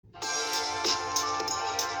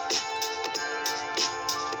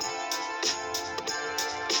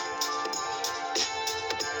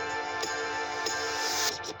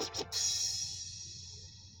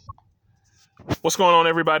What's going on,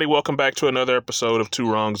 everybody? Welcome back to another episode of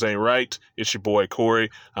Two Wrongs Ain't Right. It's your boy, Corey.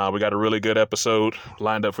 We got a really good episode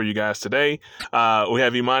lined up for you guys today. We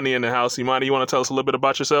have Eimanie in the house. Eimanie, you want to tell us a little bit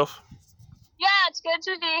about yourself? Yeah, it's good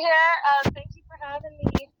to be here. Thank you for having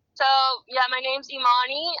me. So, my name's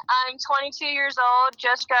Eimanie. I'm 22 years old,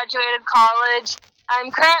 just graduated college. I'm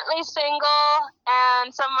currently single,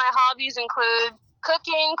 and some of my hobbies include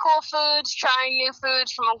cooking cool foods, trying new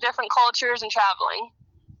foods from different cultures, and traveling.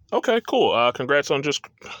 Okay, cool. Congrats on just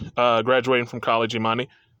graduating from college, Eimanie.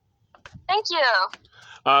 Thank you.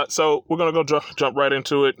 So we're going to go jump right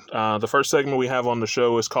into it. The first segment we have on the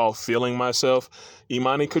show is called Feeling Myself.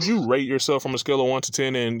 Eimanie, could you rate yourself from a scale of 1 to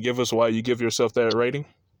 10 and give us why you give yourself that rating?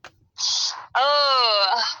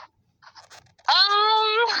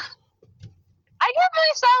 I give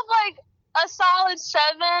myself a solid 7.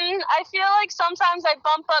 I feel like sometimes I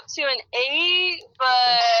bump up to an 8,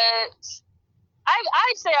 but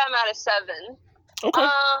I'd say I'm at a 7. Okay,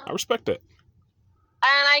 I respect that.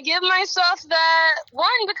 And I give myself that 1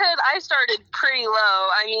 because I started pretty low.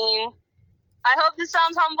 I mean, I hope this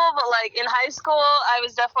sounds humble, but in high school, I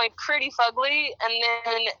was definitely pretty fugly. And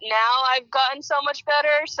then now I've gotten so much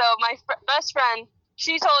better. So my best friend,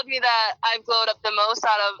 she told me that I've glowed up the most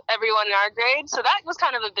out of everyone in our grade. So that was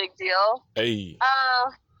kind of a big deal. Hey.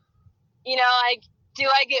 Do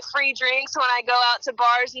I get free drinks when I go out to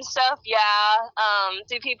bars and stuff? Yeah.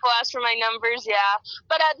 Do people ask for my numbers? Yeah.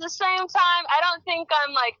 But at the same time, I don't think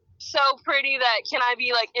I'm so pretty that can I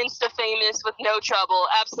be Insta famous with no trouble?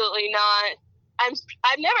 Absolutely not.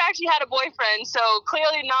 I've never actually had a boyfriend, so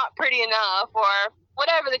clearly not pretty enough, or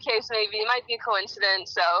whatever the case may be. It might be a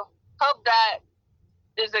coincidence. So hope that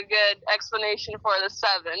is a good explanation for the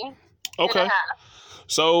 7. Okay.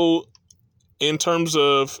 So, in terms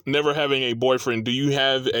of never having a boyfriend, do you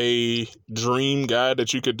have a dream guy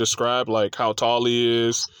that you could describe, like how tall he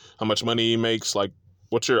is, how much money he makes? Like,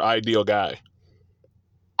 what's your ideal guy?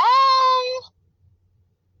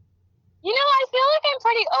 I feel like I'm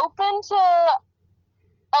pretty open to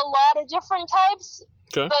a lot of different types.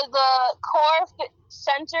 Okay. But the core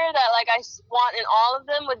center that I want in all of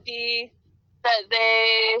them would be that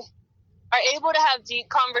they are able to have deep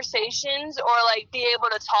conversations or be able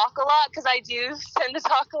to talk a lot, because I do tend to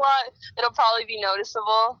talk a lot. It'll probably be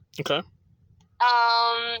noticeable. Okay.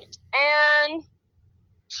 And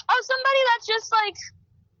somebody that's just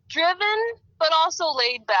driven but also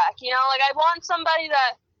laid back. I want somebody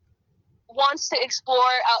that wants to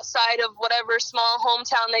explore outside of whatever small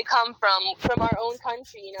hometown they come from our own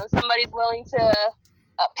country. Somebody's willing to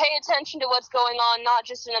pay attention to what's going on, not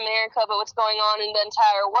just in America, but what's going on in the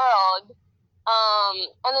entire world.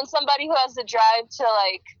 And then somebody who has the drive to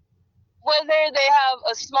whether they have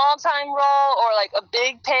a small time role or a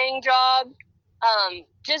big paying job,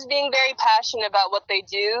 just being very passionate about what they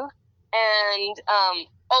do and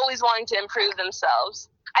always wanting to improve themselves.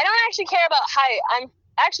 I don't actually care about height. I'm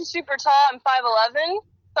actually super tall. I'm 5'11",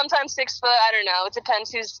 sometimes 6 foot. I don't know. It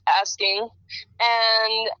depends who's asking.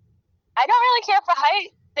 And I don't really care for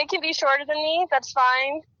height. They can be shorter than me. That's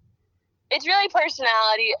fine. It's really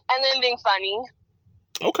personality and then being funny.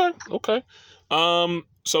 Okay.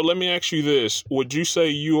 So let me ask you this. Would you say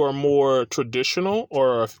you are more traditional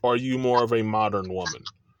or are you more of a modern woman?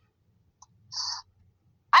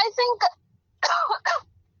 I think...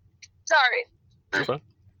 Sorry. Okay.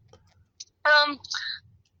 I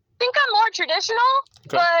think I'm more traditional,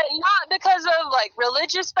 okay. But not because of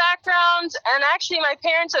religious backgrounds. And actually, my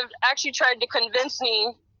parents have actually tried to convince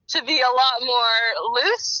me to be a lot more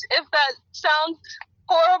loose. If that sounds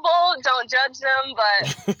horrible, don't judge them.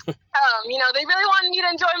 But they really wanted me to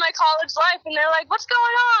enjoy my college life, and they're like, "What's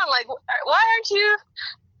going on? Why aren't you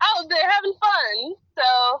out there having fun?"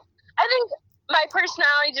 So I think my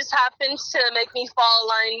personality just happens to make me fall in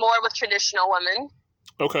line more with traditional women.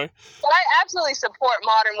 Okay. But I absolutely support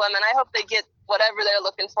modern women. I hope they get whatever they're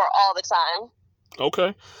looking for all the time.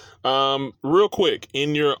 Okay. Real quick,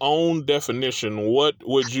 in your own definition, what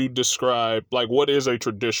would you describe, what is a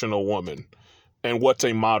traditional woman and what's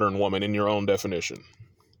a modern woman in your own definition?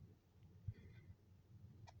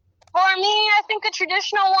 For me, I think a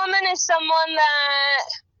traditional woman is someone that,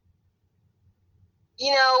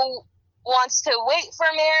 wants to wait for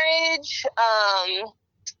marriage.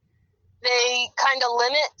 They kind of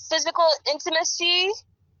limit physical intimacy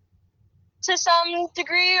to some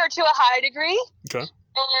degree or to a high degree. Okay.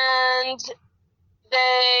 And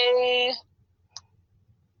they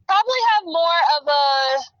probably have more of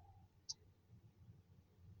a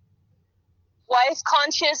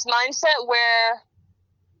wife-conscious mindset where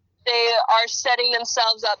they are setting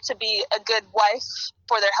themselves up to be a good wife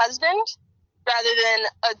for their husband rather than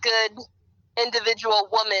a good individual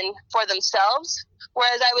woman for themselves.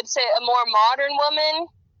 Whereas I would say a more modern woman,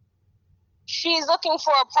 she's looking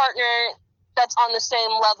for a partner that's on the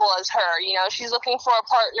same level as her. You know, she's looking for a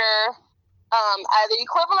partner either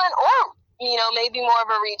equivalent or, you know, maybe more of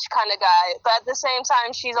a reach kind of guy. But at the same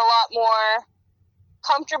time, she's a lot more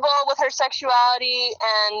comfortable with her sexuality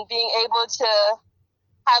and being able to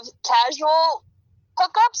have casual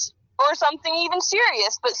hookups or something even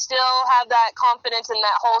serious, but still have that confidence and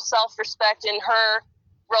that whole self-respect in her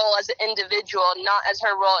role as an individual, not as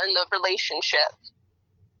her role in the relationship.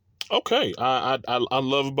 Okay, I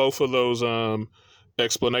love both of those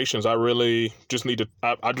explanations. I really just need to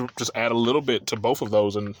I just add a little bit to both of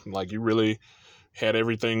those, and like you really had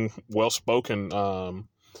everything well spoken.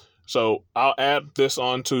 So I'll add this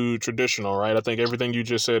on to traditional, right? I think everything you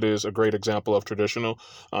just said is a great example of traditional.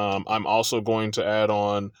 I'm also going to add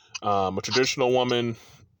on a traditional woman,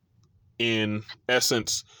 in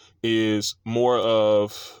essence, is more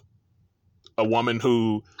of a woman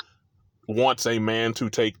who wants a man to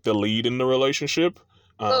take the lead in the relationship.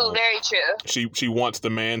 Oh, very true. She wants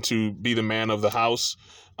the man to be the man of the house,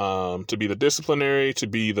 to be the disciplinary, to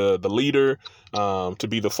be the leader, to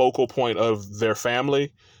be the focal point of their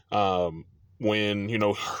family. When, you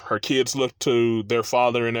know, her kids look to their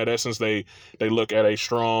father, in that essence, they look at a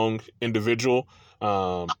strong individual,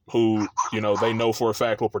 who, you know, they know for a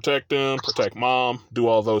fact will protect them, protect mom, do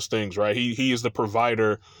all those things, right? He is the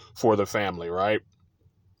provider for the family, right?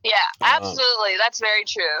 Yeah, absolutely. That's very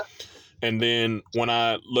true. And then when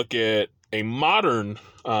I look at a modern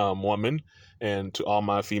woman, and to all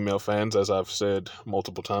my female fans, as I've said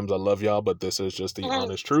multiple times, I love y'all, but this is just the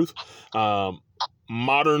honest truth.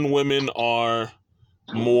 Modern women are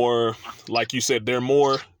more, like you said, they're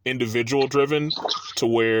more individual driven, to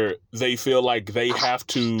where they feel like they have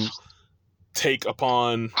to take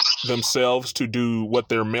upon themselves to do what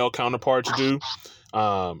their male counterparts do.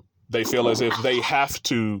 They feel as if they have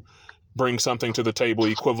to bring something to the table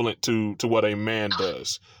equivalent to what a man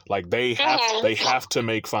does. Like they have to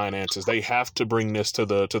make finances. They have to bring this to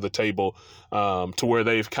the table, to where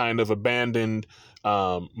they've kind of abandoned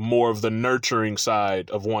more of the nurturing side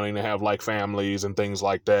of wanting to have like families and things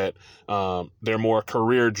like that. They're more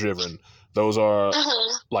career driven. Those are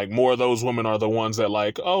like, more of those women are the ones that,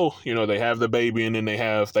 like, oh, you know, they have the baby and then they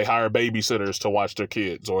hire babysitters to watch their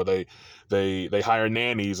kids, or they hire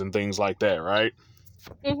nannies and things like that, right?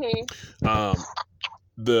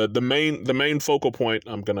 The main focal point,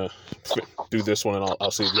 I'm gonna do this one, and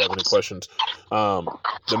I'll see if you have any questions.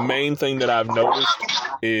 The main thing that I've noticed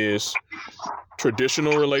is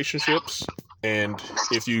traditional relationships, and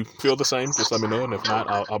if you feel the same, just let me know, and if not,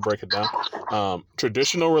 I'll break it down.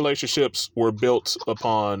 Traditional relationships were built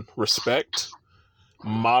upon respect.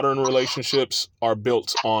 Modern relationships are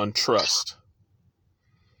built on trust.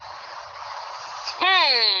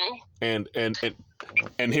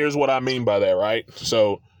 And here's what I mean by that, right?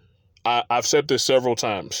 So I've said this several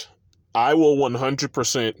times. I will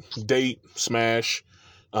 100% date, smash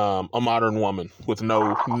a modern woman with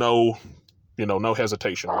no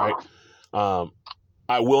hesitation, right?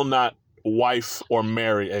 I will not wife or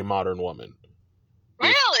marry a modern woman.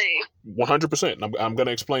 Really? 100%. I'm going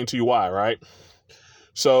to explain to you why, right?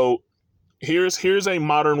 So here's a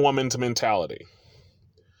modern woman's mentality.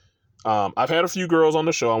 I've had a few girls on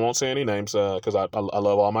the show. I won't say any names because I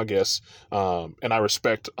love all my guests, and I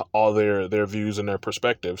respect all their views and their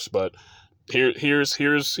perspectives. But here's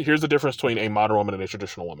the difference between a modern woman and a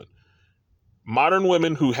traditional woman. Modern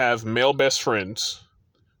women who have male best friends,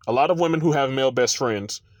 a lot of women who have male best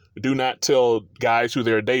friends do not tell guys who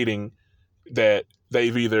they're dating that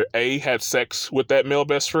they've either A, had sex with that male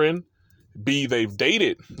best friend, B, they've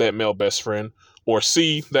dated that male best friend, or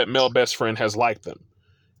C, that male best friend has liked them.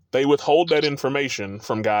 They withhold that information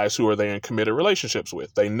from guys who are they in committed relationships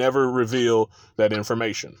with. They never reveal that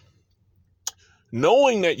information.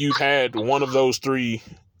 Knowing that you've had one of those three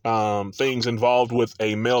things involved with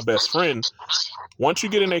a male best friend, once you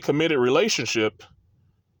get in a committed relationship,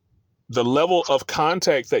 the level of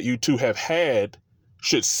contact that you two have had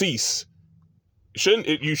should cease.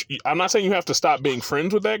 I'm not saying you have to stop being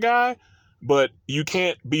friends with that guy, but you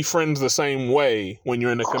can't be friends the same way when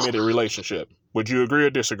you're in a committed relationship. Would you agree or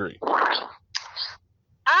disagree? I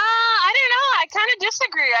don't know. I kind of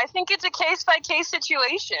disagree. I think it's a case-by-case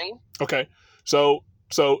situation. Okay. So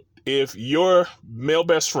if your male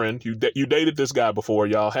best friend, you dated this guy before,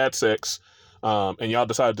 y'all had sex, and y'all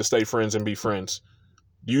decided to stay friends and be friends,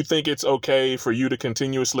 do you think it's okay for you to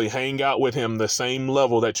continuously hang out with him the same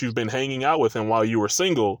level that you've been hanging out with him while you were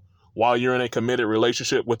single, while you're in a committed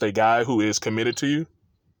relationship with a guy who is committed to you?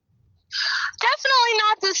 Definitely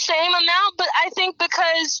not the same amount, but I think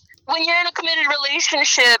because when you're in a committed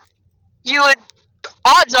relationship, you would,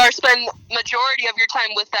 odds are, spend majority of your time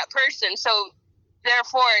with that person. So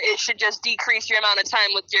therefore, it should just decrease your amount of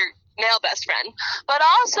time with your male best friend. But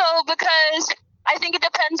also because I think it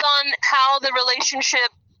depends on how the relationship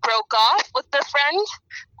broke off with the friend.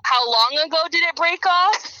 How long ago did it break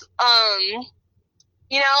off?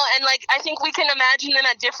 You know, and like I think we can imagine them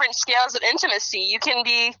at different scales of intimacy.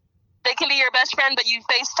 They can be your best friend, but you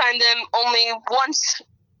FaceTime them only once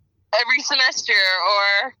every semester,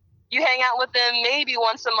 or you hang out with them maybe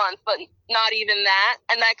once a month, but not even that,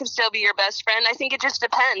 and that could still be your best friend. I think it just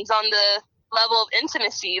depends on the level of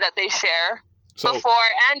intimacy that they share before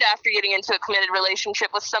and after getting into a committed relationship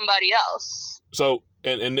with somebody else. So,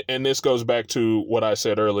 and this goes back to what I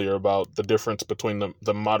said earlier about the difference between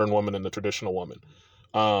the modern woman and the traditional woman.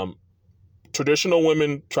 Traditional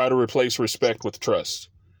women try to replace respect with trust,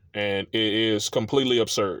 and it is completely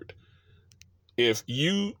absurd. If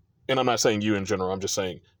you, and I'm not saying you in general, I'm just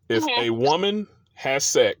saying, if a woman has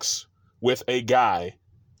sex with a guy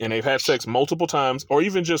and they've had sex multiple times or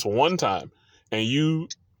even just one time, and you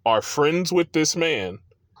are friends with this man,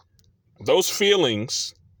 those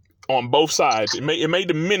feelings on both sides, it may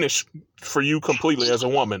diminish for you completely as a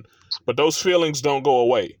woman, but those feelings don't go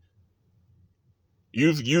away.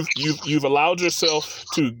 You've allowed yourself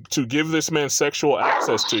to give this man sexual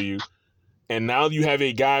access to you, and now you have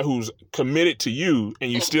a guy who's committed to you, and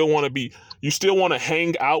you still want to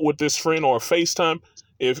hang out with this friend or FaceTime.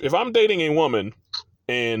 If I'm dating a woman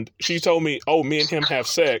and she told me, oh, me and him have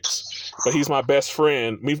sex, but he's my best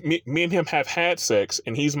friend. Me and him have had sex,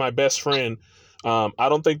 and he's my best friend. I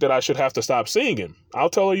don't think that I should have to stop seeing him. I'll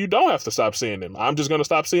tell her you don't have to stop seeing him. I'm just going to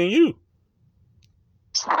stop seeing you.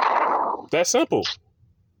 That's simple.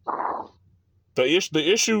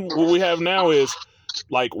 The issue we have now is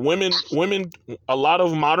like women, a lot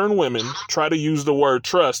of modern women try to use the word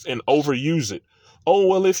trust and overuse it. Oh,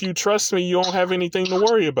 well, if you trust me, you don't have anything to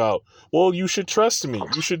worry about. Well, you should trust me.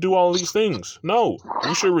 You should do all these things. No,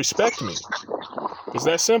 you should respect me. It's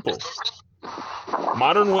that simple.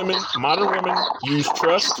 Modern women use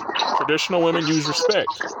trust. Traditional women use respect.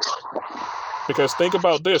 Because think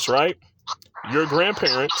about this, right? Your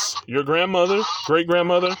grandparents, your grandmother,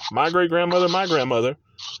 great-grandmother, my great-grandmother, my grandmother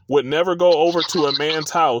would never go over to a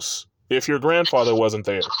man's house if your grandfather wasn't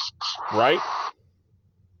there, right?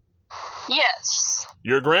 Yes.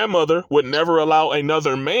 Your grandmother would never allow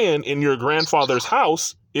another man in your grandfather's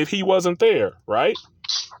house if he wasn't there, right?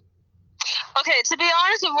 Okay, to be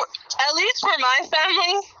honest, at least for my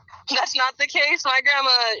family, that's not the case. My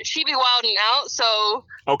grandma, she be wilding out, so...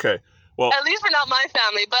 Okay, well... At least for not my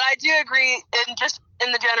family, but I do agree in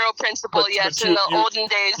the general principle, yes, in the olden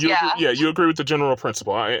days, yeah. Yeah, you agree with the general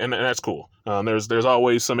principle, and that's cool. There's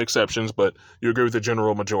always some exceptions, but you agree with the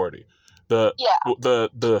general majority. What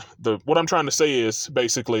I'm trying to say is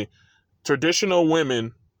basically traditional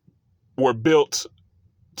women were built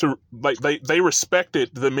to, like, they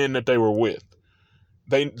respected the men that they were with.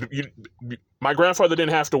 My grandfather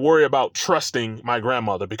didn't have to worry about trusting my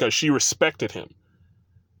grandmother because she respected him.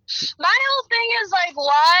 My whole thing is, like,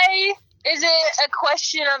 why is it a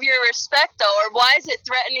question of your respect, though? Or why is it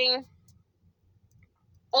threatening?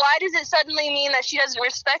 Why does it suddenly mean that she doesn't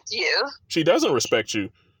respect you? She doesn't respect you.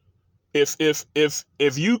 If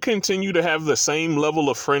you continue to have the same level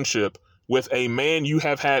of friendship with a man you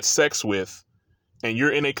have had sex with, and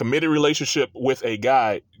you're in a committed relationship with a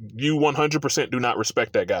guy, you 100% do not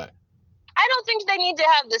respect that guy. I don't think they need to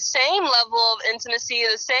have the same level of intimacy,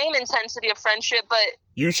 the same intensity of friendship, but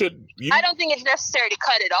I don't think it's necessary to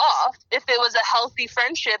cut it off if it was a healthy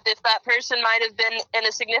friendship, if that person might have been in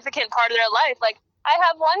a significant part of their life. Like, I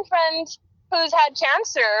have one friend who's had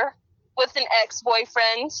cancer with an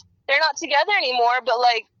ex-boyfriend. They're not together anymore, but,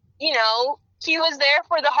 like, you know, he was there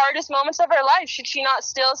for the hardest moments of her life. Should she not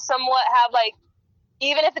still somewhat have, like,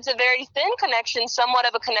 even if it's a very thin connection, somewhat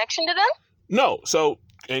of a connection to them? No. So,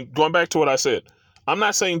 and going back to what I said, I'm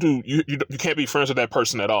not saying you can't be friends with that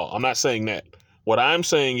person at all. I'm not saying that. What I'm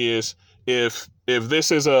saying is if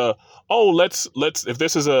this is I'm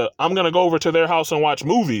gonna go over to their house and watch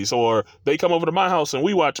movies, or they come over to my house and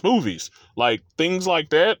we watch movies, like things like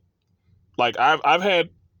that. Like I've had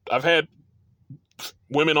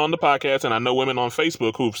women on the podcast, and I know women on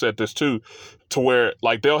Facebook who've said this too, to where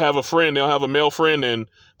like they'll have a male friend, and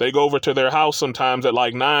they go over to their house sometimes at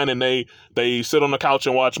like 9, and they sit on the couch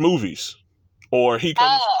and watch movies, or he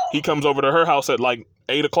comes over to her house at like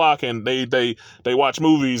 8 o'clock, and they watch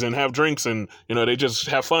movies and have drinks, and you know they just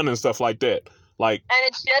have fun and stuff like that. Like, and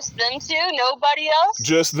it's just them two, nobody else.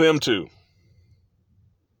 Just them two.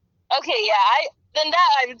 Okay, yeah, then that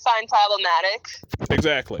I would find problematic.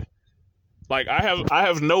 Exactly. Like I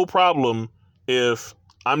have no problem if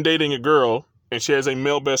I'm dating a girl and she has a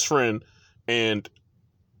male best friend and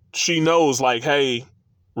she knows like, hey,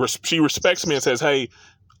 she respects me and says, hey,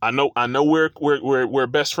 I know we're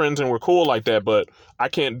best friends and we're cool like that, but I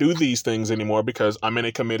can't do these things anymore because I'm in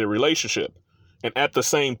a committed relationship. And at the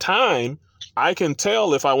same time, I can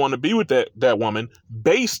tell if I want to be with that woman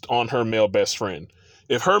based on her male best friend.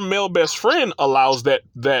 If her male best friend allows that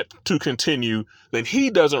to continue, then he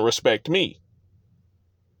doesn't respect me.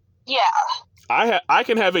 Yeah. I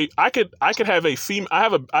could have a female. I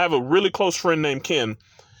have a really close friend named Ken,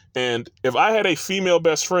 and if I had a female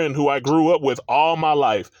best friend who I grew up with all my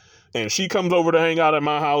life, and she comes over to hang out at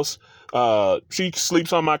my house, she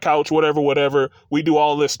sleeps on my couch, whatever. We do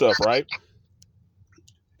all this stuff, right?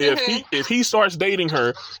 If he starts dating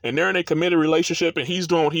her and they're in a committed relationship and he's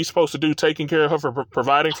doing what he's supposed to do, taking care of her,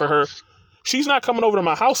 providing for her, she's not coming over to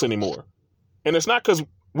my house anymore. And it's not because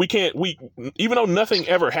we even though nothing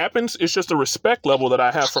ever happens, it's just a respect level that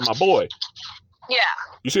I have for my boy. Yeah.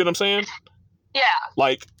 You see what I'm saying? Yeah.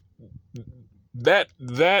 Like that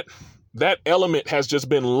element has just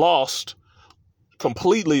been lost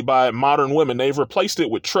completely by modern women. They've replaced it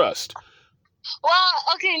with trust. Well,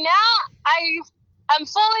 okay, now I'm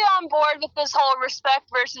fully on board with this whole respect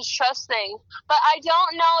versus trust thing, but I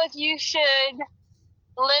don't know if you should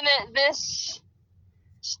limit this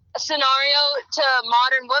scenario to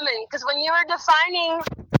modern women, because when you were defining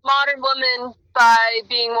modern women by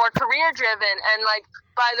being more career driven and like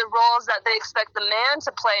by the roles that they expect the man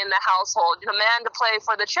to play in the household, the man to play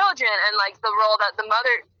for the children, and like the role that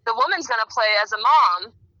the woman's going to play as a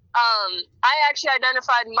mom, I actually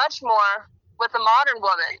identified much more with the modern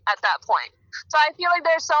woman at that point. So I feel like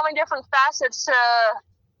there's so many different facets to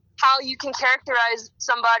how you can characterize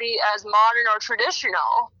somebody as modern or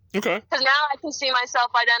traditional. Okay. Because now I can see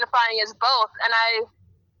myself identifying as both. And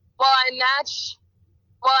while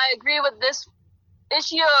I agree with this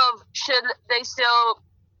issue of should they still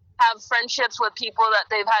have friendships with people that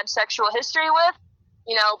they've had sexual history with,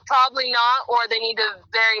 probably not, or they need to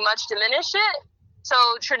very much diminish it. So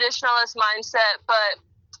traditionalist mindset, but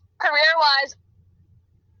career-wise,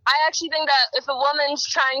 I actually think that if a woman's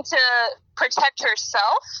trying to protect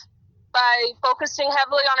herself by focusing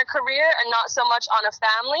heavily on a career and not so much on a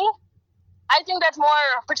family, I think that's more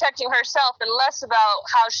protecting herself and less about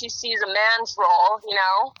how she sees a man's role,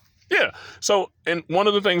 Yeah. So, and one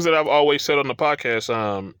of the things that I've always said on the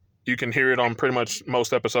podcast, you can hear it on pretty much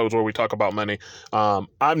most episodes where we talk about money.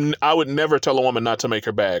 I would never tell a woman not to make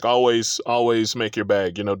her bag. Always make your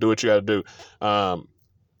bag. Do what you got to do.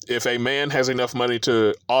 If a man has enough money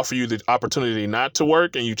to offer you the opportunity not to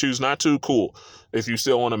work and you choose not to, cool. If you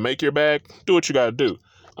still want to make your bag, do what you got to do.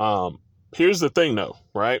 Here's the thing though,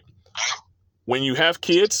 right? When you have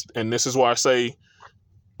kids, and this is why I say,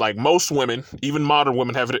 like most women, even modern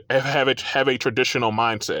women have a traditional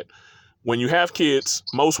mindset. When you have kids,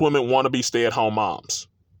 most women want to be stay-at-home moms.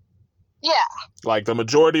 Yeah. Like the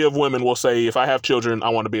majority of women will say, if I have children, I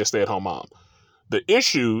want to be a stay-at-home mom. The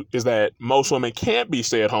issue is that most women can't be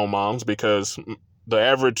stay-at-home moms because the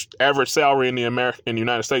average salary in the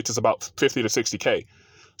United States is about $50 to $60K.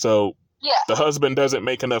 So the husband doesn't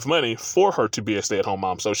make enough money for her to be a stay-at-home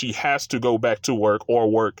mom. So she has to go back to work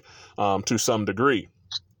or work to some degree.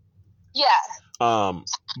 Yeah.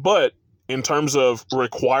 But in terms of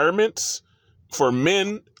requirements for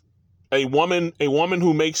men, a woman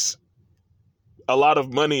who makes a lot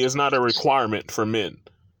of money is not a requirement for men.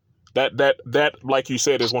 That like you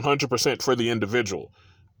said is 100% for the individual.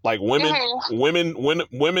 Like women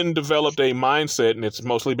developed a mindset, and it's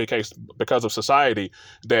mostly because of society,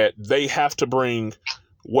 that they have to bring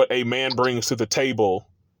what a man brings to the table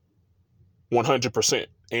 100%,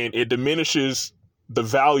 and it diminishes the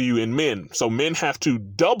value in men. So men have to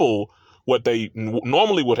double what they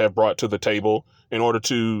normally would have brought to the table in order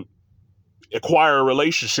to acquire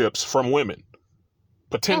relationships from women,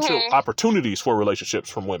 potential opportunities for relationships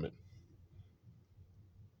from women.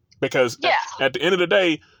 Because at the end of the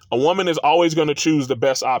day, a woman is always going to choose the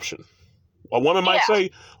best option. A woman might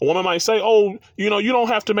say, oh, you don't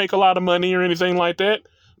have to make a lot of money or anything like that.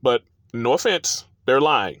 But no offense, they're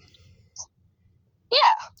lying. Yeah.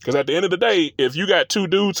 Because at the end of the day, if you got two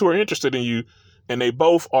dudes who are interested in you and they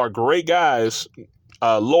both are great guys,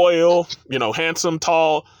 loyal, handsome,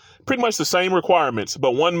 tall, pretty much the same requirements,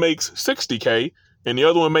 but one makes $60K and the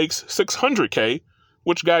other one makes $600K,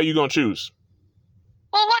 which guy are you going to choose?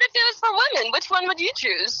 Well, what if it was for women? Which one would you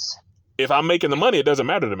choose? If I'm making the money, it doesn't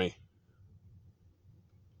matter to me.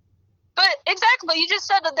 But exactly, you just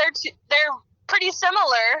said that they're pretty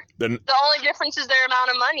similar. The only difference is their amount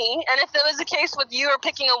of money. And if it was the case with you or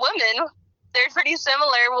picking a woman, they're pretty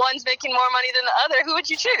similar. One's making more money than the other. Who would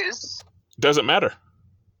you choose? Doesn't matter.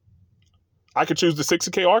 I could choose the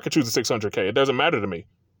 60K or I could choose the 600K. It doesn't matter to me.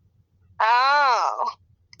 Oh.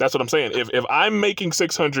 That's what I'm saying. If I'm making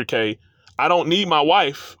 600K, I don't need my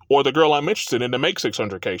wife or the girl I'm interested in to make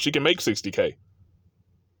 600K. She can make 60K.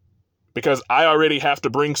 Because I already have to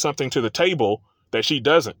bring something to the table that she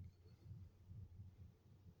doesn't.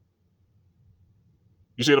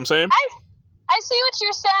 You see what I'm saying? I see what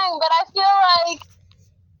you're saying, but I feel like,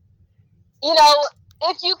 you know,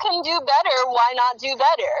 if you can do better, why not do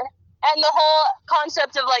better? And the whole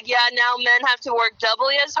concept of like, yeah, now men have to work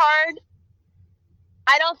doubly as hard,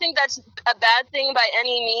 I don't think that's a bad thing by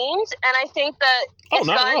any means. And I think that it's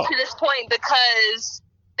gotten to this point because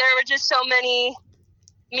there were just so many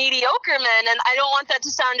mediocre men, and I don't want that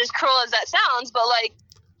to sound as cruel as that sounds, but like,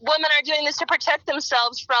 women are doing this to protect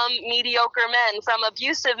themselves from mediocre men, from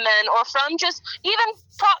abusive men, or from just even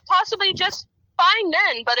possibly just fine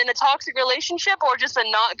men, but in a toxic relationship or just a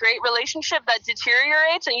not great relationship that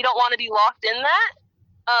deteriorates and you don't want to be locked in that.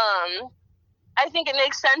 I think it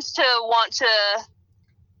makes sense to want to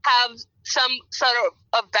have some sort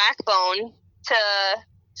of backbone to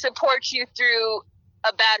support you through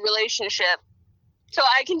a bad relationship. So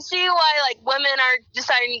I can see why like women are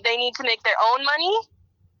deciding they need to make their own money,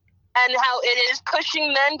 and how it is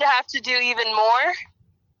pushing men to have to do even more.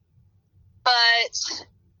 But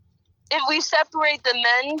if we separate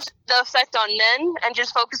the effect on men, and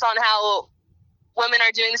just focus on how women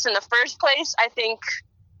are doing this in the first place, I think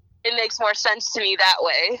it makes more sense to me that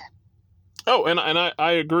way. Oh, and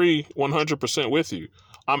I agree 100% with you.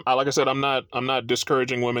 Like I said, I'm not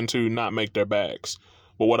discouraging women to not make their bags.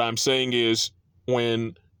 But what I'm saying is,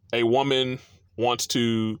 when a woman wants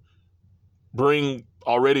to bring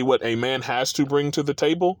already what a man has to bring to the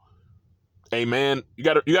table, a man, you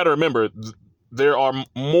got to remember, there are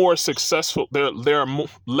more successful, there are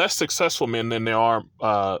less successful men than there are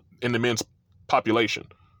in the men's population.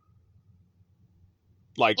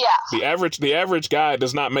 Like, yeah. the average guy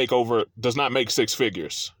does not make six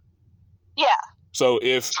figures. Yeah. So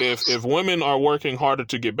if women are working harder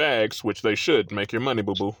to get bags, which they should, make your money,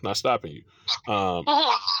 boo boo, not stopping you.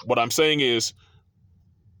 What I'm saying is,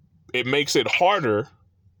 it makes it harder,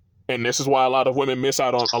 and this is why a lot of women miss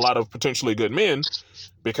out on a lot of potentially good men,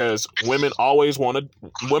 because women always want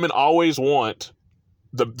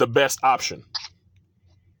the best option.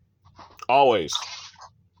 Always.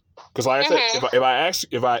 Because like I said,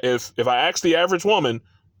 if I ask the average woman,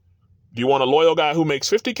 do you want a loyal guy who makes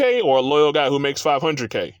 50K or a loyal guy who makes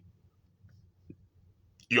 500K?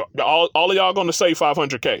 All of y'all going to say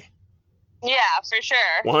 500K. Yeah, for sure.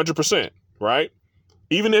 100%, right?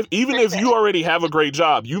 Even if you already have a great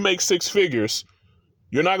job, you make six figures,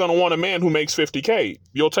 you're not going to want a man who makes 50K.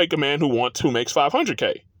 You'll take a man who makes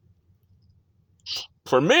 500K.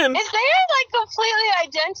 For men, if they are like completely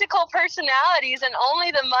identical personalities and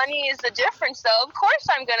only the money is the difference, though, of course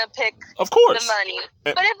I'm gonna pick the money.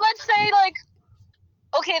 But if, let's say, like,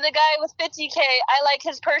 okay, the guy with 50K, I like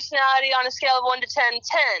his personality on a scale of 1 to 10, 10,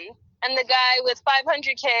 and the guy with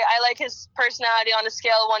 500K, I like his personality on a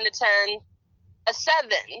scale of 1 to 10, a 7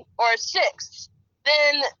 or a 6,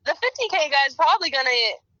 then the 50K guy is probably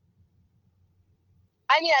gonna.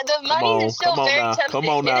 I mean, the money is still very tempting. Come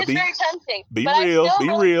on now, it is very tempting. Be but real. I still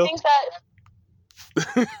be really real. Think that,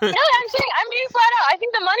 no, I'm being flat out. I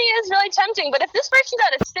think the money is really tempting. But if this person's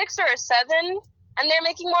at a 6 or a 7 and they're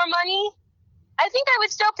making more money, I think I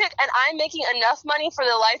would still pick. And I'm making enough money for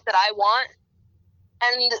the life that I want,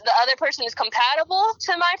 and the other person is compatible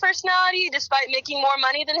to my personality, despite making more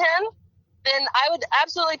money than him. Then I would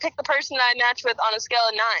absolutely pick the person that I match with on a scale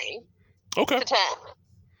of 9 to 10.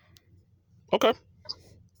 Okay.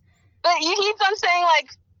 But he keeps on saying, like,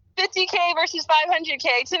 50K versus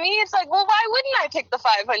 500K. To me, it's like, well, why wouldn't I pick the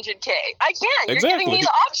 500K? I can. You're giving me the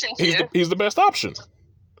option to. He's the best option.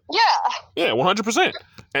 Yeah. Yeah, 100%.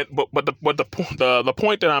 And but the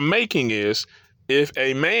point that I'm making is, if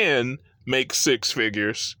a man makes six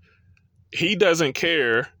figures, he doesn't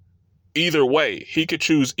care either way. He could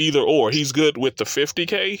choose either or. He's good with the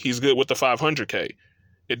 50K. He's good with the 500K.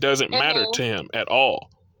 It doesn't matter to him at all.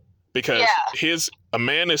 Because a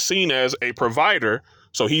man is seen as a provider,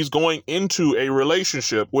 so he's going into a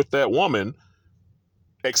relationship with that woman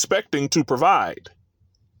expecting to provide.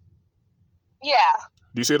 Yeah.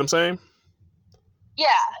 Do you see what I'm saying? Yeah.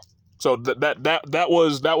 So that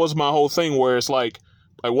was my whole thing, where it's like,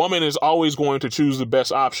 a woman is always going to choose the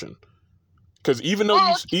best option. Because even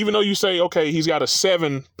though you say, okay, he's got a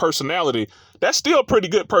 7 personality, that's still a pretty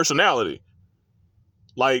good personality.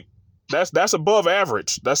 Like, that's above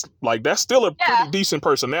average. That's still a Yeah. pretty decent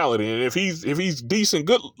personality. And if he's decent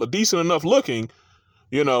enough looking,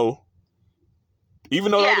 you know,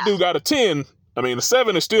 even though the other dude got a 10, I mean, a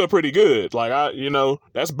 7 is still pretty good. Like,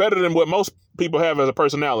 that's better than what most people have as a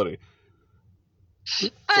personality.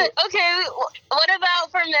 But, okay, what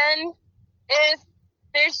about for men? If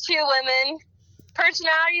there's two women,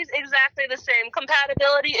 personalities exactly the same,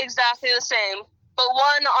 compatibility exactly the same, but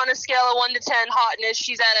one on a scale of 1 to 10 hotness,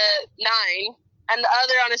 she's at a 9, and the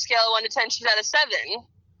other on a scale of 1 to 10, she's at a 7.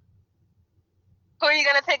 Who are you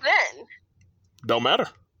going to pick then? Don't matter.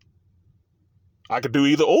 I could do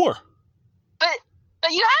either or. But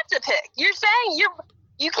you have to pick. You're saying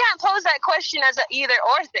you can't pose that question as an either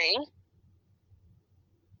or thing.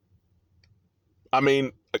 I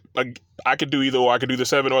mean, I could do either or. I could do the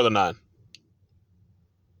 7 or the 9.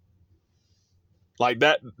 Like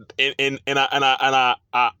that, and I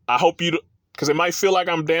hope you, because it might feel like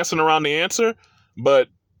I'm dancing around the answer, but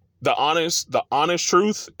the honest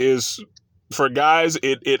truth is, for guys,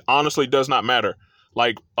 it honestly does not matter.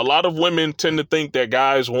 Like, a lot of women tend to think that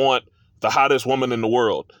guys want the hottest woman in the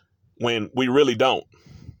world, when we really don't.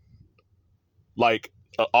 Like,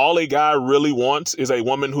 all a guy really wants is a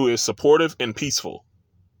woman who is supportive and peaceful.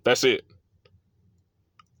 That's it.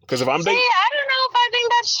 Because if I'm dating, I don't know if I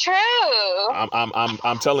think that's true.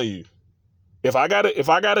 I'm telling you, if I got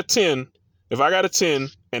a 10,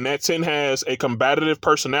 and that 10 has a combative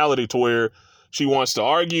personality to where she wants to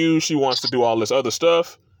argue, she wants to do all this other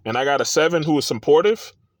stuff, and I got a 7 who is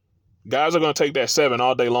supportive, guys are gonna take that 7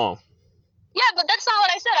 all day long. Yeah, but that's not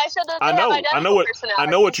what I said. I said that they have identical personalities. I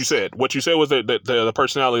know what you said. What you said was that the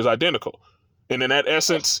personality is identical, and in that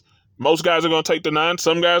essence, most guys are going to take the 9.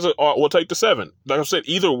 Some guys will take the 7. Like I said,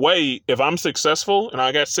 either way, if I'm successful and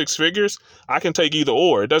I got 6 figures, I can take either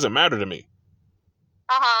or. It doesn't matter to me.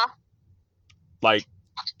 Like,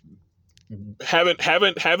 having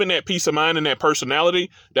that peace of mind and that personality,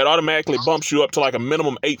 that automatically bumps you up to like a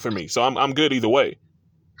minimum 8 for me. So I'm good either way.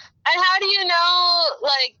 And how do you know,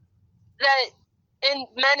 like, that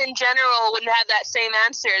men in general wouldn't have that same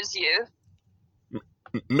answer as you?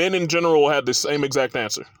 Men in general will have the same exact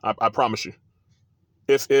answer. I promise you.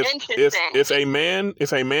 If a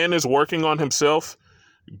man is working on himself,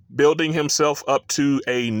 building himself up to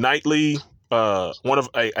a nightly one of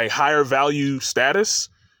a higher value status,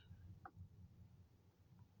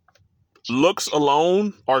 looks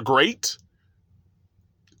alone are great,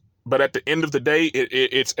 but at the end of the day,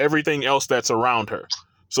 it's everything else that's around her.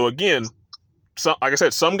 So again, like I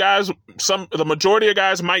said, the majority of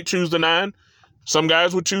guys might choose the 9. Some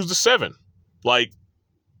guys would choose the 7. Like,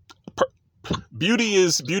 beauty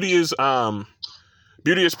is in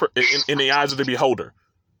the eyes of the beholder.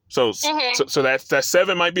 So that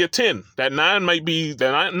 7 might be a 10. That 9 might be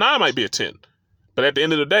a 10. But at the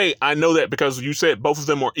end of the day, I know that because you said both of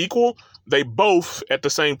them were equal, they both at the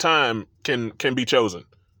same time can be chosen.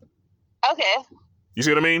 Okay. You see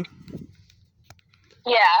what I mean?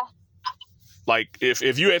 Yeah. Like,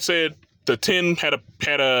 if you had said the 10 had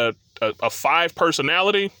a 5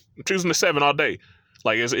 personality, I'm choosing the 7 all day.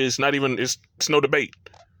 Like, it's not even, it's no debate.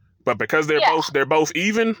 But because they're both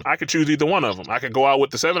even, I could choose either one of them. I could go out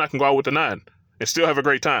with the 7, I can go out with the 9, and still have a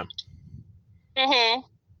great time. Mhm.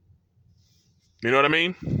 You know what I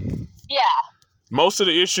mean? Yeah. Most of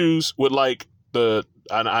the issues with, like,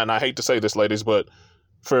 and I hate to say this, ladies, but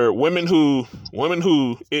for women who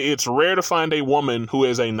it's rare to find a woman who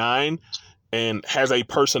is a 9 and has a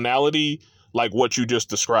personality like what you just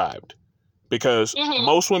described. Because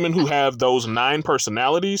most women who have those 9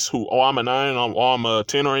 personalities, I'm a 9, I'm a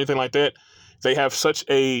 10 or anything like that, they have such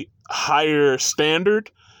a higher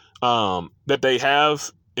standard that they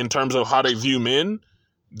have in terms of how they view men,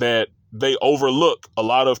 that they overlook a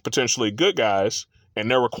lot of potentially good guys,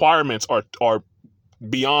 and their requirements are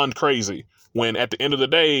beyond crazy, when at the end of the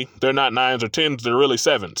day, they're not 9s or 10s, they're really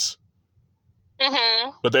 7s.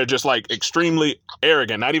 But they're just, like, extremely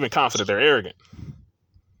arrogant, not even confident, they're arrogant.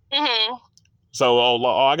 So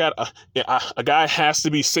a guy has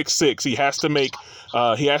to be 6'6". He has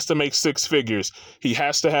to make 6 figures. He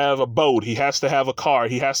has to have a boat. He has to have a car.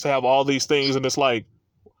 He has to have all these things. And it's like,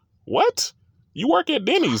 what? You work at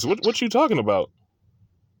Denny's. What you talking about?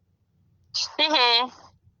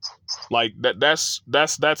 Like, that's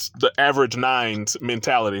the average 9's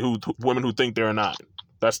mentality. Women who think they're a 9.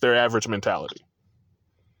 That's their average mentality.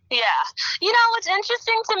 Yeah. You know what's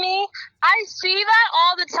interesting to me? I see that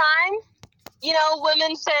all the time. You know,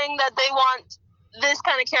 women saying that they want this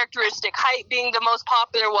kind of characteristic, height being the most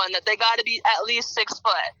popular one, that they got to be at least 6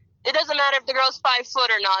 foot. It doesn't matter if the girl's 5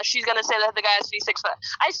 foot or not. She's going to say that the guy has to be 6 foot.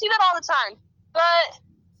 I see that all the time. But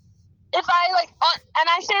if I and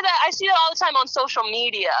I say that, I see it all the time on social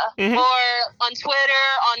media Mhm. or on Twitter,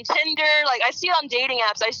 on Tinder. Like, I see it on dating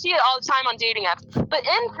apps. I see it all the time on dating apps. But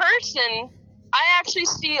in person, I actually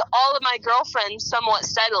see all of my girlfriends somewhat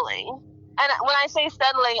settling. And when I say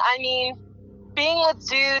settling, I mean being with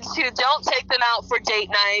dudes who don't take them out for date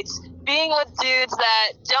nights, being with dudes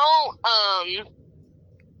that don't,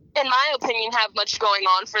 in my opinion, have much going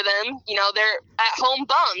on for them. You know, they're at-home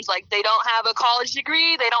bums. Like, they don't have a college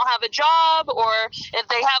degree, they don't have a job, or if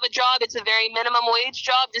they have a job, it's a very minimum wage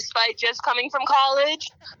job despite just coming from college.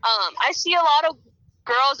 I see a lot of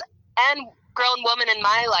girls and grown women in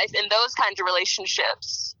my life in those kinds of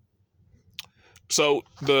relationships. So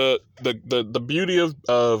the beauty of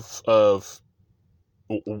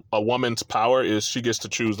a woman's power is she gets to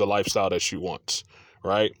choose the lifestyle that she wants,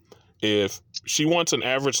 right? If she wants an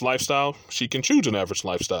average lifestyle, she can choose an average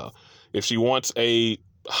lifestyle. If she wants a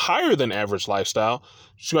higher than average lifestyle,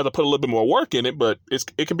 she got to put a little bit more work in it, but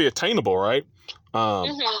it can be attainable, right?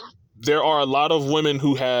 There are a lot of women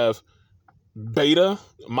who have beta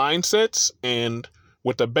mindsets, and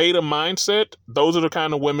with the beta mindset, those are the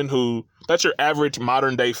kind of women who, that's your average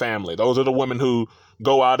modern day family. Those are the women who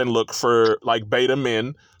go out and look for like beta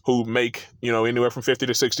men who make, you know, anywhere from 50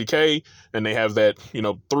 to 60K, and they have that, you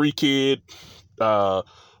know, 3-kid,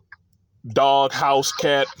 dog, house,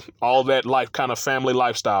 cat, all that life kind of family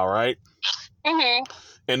lifestyle, right?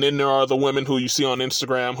 And then there are the women who you see on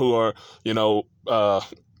Instagram who are, you know,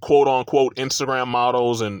 quote unquote Instagram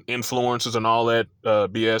models and influencers and all that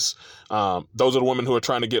BS. Those are the women who are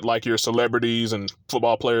trying to get like your celebrities and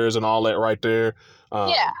football players and all that right there.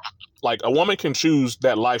 Like, a woman can choose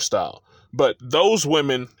that lifestyle, but those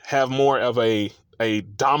women have more of a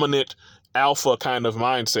dominant alpha kind of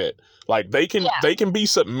mindset. Like, they can be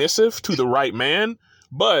submissive to the right man,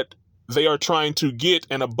 but they are trying to get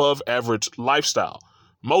an above average lifestyle.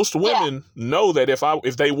 Most women know that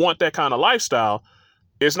if they want that kind of lifestyle,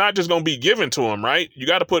 it's not just going to be given to them, right? You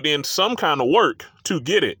got to put in some kind of work to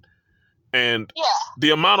get it. And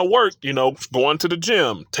the amount of work, you know, going to the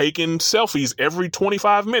gym, taking selfies every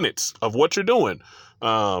 25 minutes of what you're doing,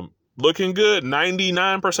 looking good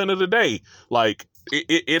 99% of the day. Like,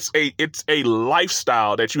 it's a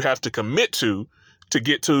lifestyle that you have to commit to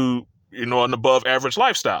get to, you know, an above average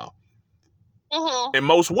lifestyle. And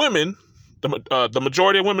most women, the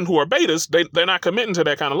majority of women who are betas, they're not committing to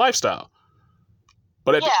that kind of lifestyle.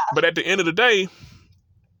 But at the end of the day,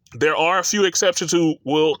 there are a few exceptions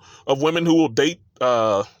of women who will date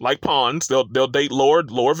like pawns. They'll date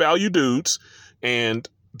lower value dudes, and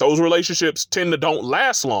those relationships tend to don't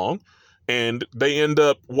last long, and they end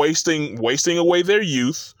up wasting away their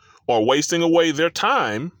youth or wasting away their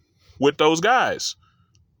time with those guys.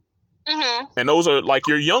 And those are like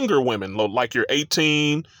your younger women, like your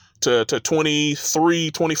 18 to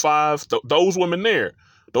 23, 25. Those women there.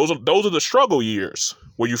 Those are the struggle years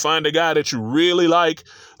where you find a guy that you really like,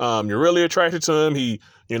 you're really attracted to him. He,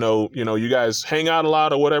 you know, you guys hang out a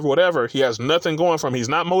lot or whatever. He has nothing going for him. He's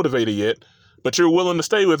not motivated yet, but you're willing to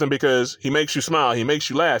stay with him because he makes you smile. He makes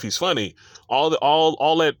you laugh. He's funny. All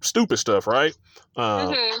that stupid stuff, right?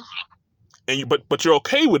 But you're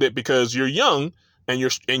okay with it because you're young and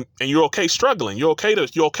you're okay struggling. You're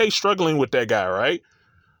okay struggling with that guy, right?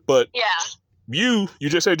 But you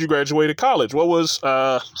just said you graduated college. What was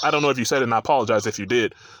I don't know if you said it, and I apologize if you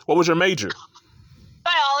did. What was your major?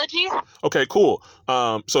 Biology. Okay, cool.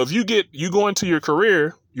 So if you go into your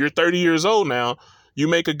career, you're 30 years old now, you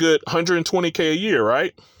make a good $120K a year,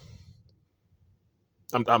 right?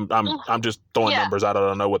 I'm just throwing numbers out. I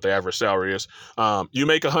don't know what the average salary is. You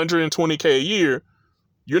make $120K a year.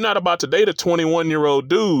 You're not about to date a 21-year-old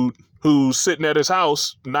dude who's sitting at his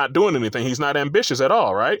house not doing anything. He's not ambitious at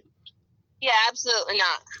all, right? Yeah, absolutely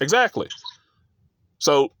not. Exactly.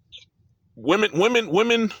 So women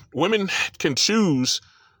can choose,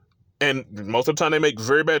 and most of the time they make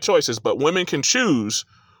very bad choices, but women can choose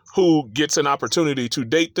who gets an opportunity to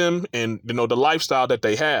date them and, you know, the lifestyle that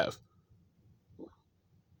they have.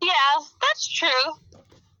 Yeah, that's true.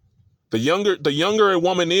 The younger a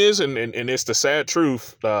woman is, and it's the sad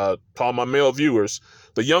truth, to all my male viewers,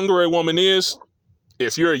 the younger a woman is,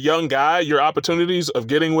 if you're a young guy, your opportunities of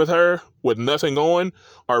getting with her with nothing going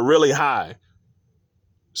are really high.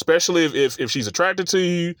 Especially if she's attracted to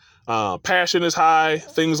you, passion is high,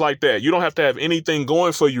 things like that. You don't have to have anything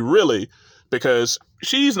going for you really, because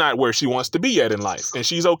she's not where she wants to be at in life, and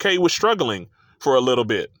she's okay with struggling for a little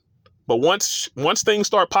bit. But once things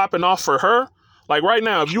start popping off for her, like right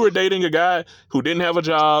now, if you were dating a guy who didn't have a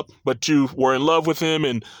job, but you were in love with him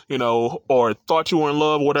and, you know, or thought you were in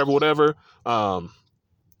love, whatever,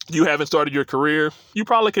 you haven't started your career, you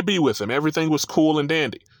probably could be with him. Everything was cool and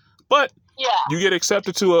dandy. But Yeah. you get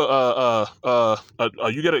accepted to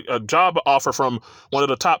you get a job offer from one of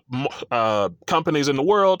the top companies in the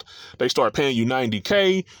world. They start paying you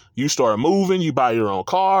 $90K. You start moving. You buy your own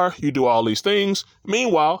car. You do all these things.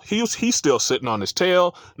 Meanwhile, he's still sitting on his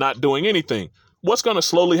tail, not doing anything. What's going to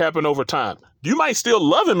slowly happen over time? You might still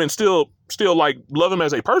love him and still like love him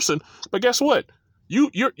as a person, but guess what?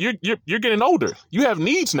 You're getting older. You have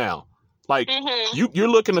needs now. Like you're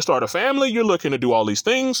looking to start a family, you're looking to do all these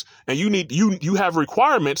things, and you have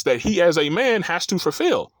requirements that he as a man has to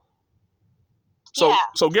fulfill.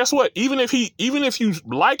 So guess what? Even if you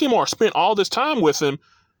like him or spent all this time with him,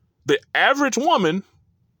 the average woman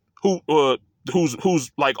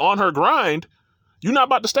who's like on her grind, you're not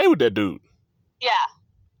about to stay with that dude. Yeah.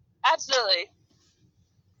 Absolutely.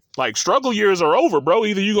 Like struggle years are over, bro.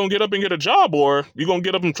 Either you're gonna get up and get a job or you're gonna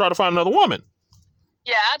get up and try to find another woman.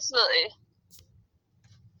 Yeah, absolutely.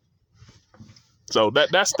 So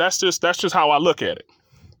that's just how I look at it.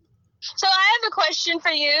 So I have a question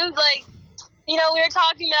for you. Like, we were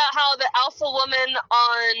talking about how the alpha women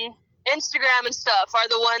on Instagram and stuff are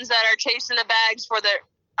the ones that are chasing the bags for their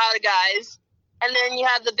other guys. And then you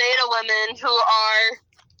have the beta women who are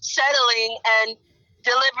settling and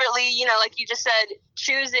deliberately, like you just said,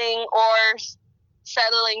 choosing or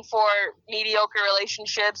settling for mediocre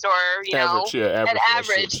relationships or, average, an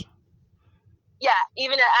average. Yeah,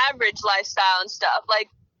 even an average lifestyle and stuff. Like,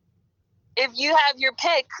 if you have your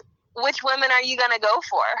pick, which women are you going to go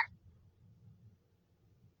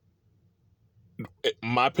for?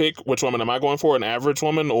 My pick, which woman am I going for? An average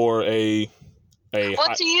woman or a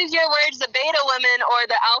well, to use your words, the beta woman or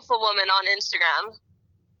the alpha woman on Instagram?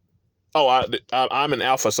 Oh, I'm an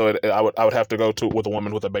alpha, so I would have to go with a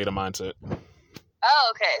woman with a beta mindset.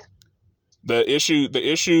 Oh, okay. The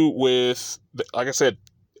issue with, like I said,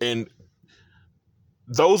 in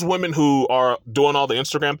those women who are doing all the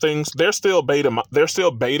Instagram things, they're still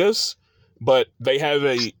betas, but they have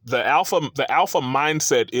the alpha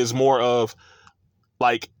mindset is more of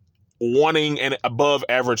like wanting an above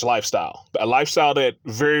average lifestyle, a lifestyle that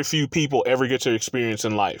very few people ever get to experience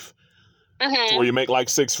in life. Where you make like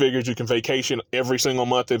 6 figures, you can vacation every single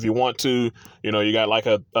month if you want to. You got like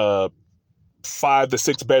a 5 to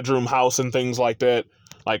 6 bedroom house and things like that.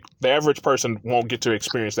 Like the average person won't get to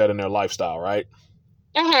experience that in their lifestyle, right?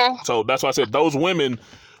 So that's why I said those women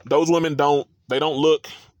don't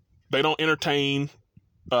entertain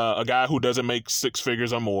a guy who doesn't make 6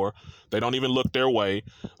 figures or more. They don't even look their way.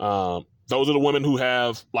 Those are the women who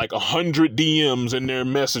have like 100 DMs in their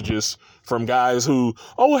messages from guys who,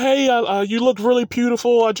 oh, hey, you look really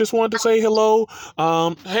beautiful. I just wanted to say hello.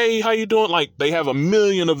 Hey, how you doing? Like they have 1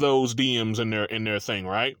 million of those DMs in their thing,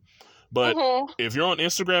 right? But if you're on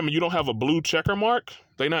Instagram and you don't have a blue checker mark,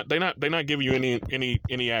 they're not giving you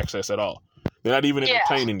any access at all. They're not even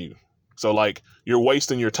entertaining you. So like you're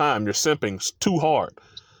wasting your time. You're simping too hard.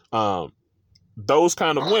 Those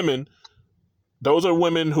kind of women, those are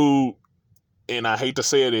women who, and I hate to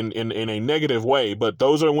say it in a negative way, but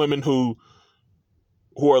those are women who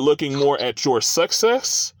are looking more at your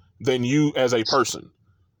success than you as a person.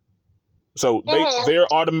 So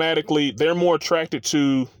they're more attracted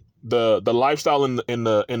to the lifestyle in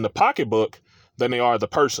the pocketbook than they are the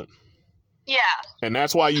person. Yeah. And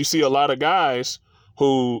that's why you see a lot of guys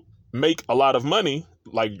who make a lot of money,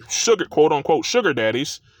 like quote unquote sugar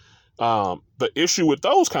daddies. The issue with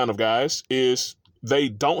those kind of guys is they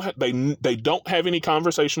don't have any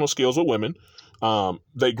conversational skills with women.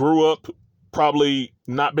 They grew up probably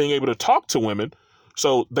not being able to talk to women,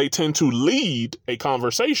 so they tend to lead a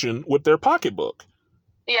conversation with their pocketbook.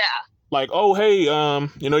 Yeah. Like, oh, hey,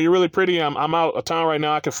 you're really pretty. I'm out of town right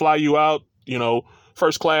now. I can fly you out,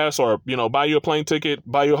 first class, or, buy you a plane ticket,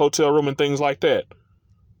 buy you a hotel room and things like that.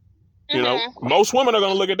 Most women are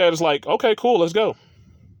going to look at that as like, okay, cool, let's go.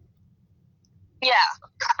 Yeah.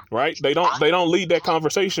 Right? They don't lead that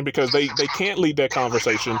conversation because they can't lead that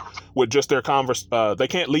conversation with just their they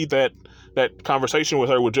can't lead that conversation with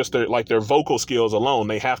her with just their vocal skills alone.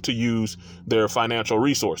 They have to use their financial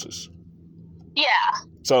resources. Yeah.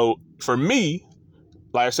 So for me,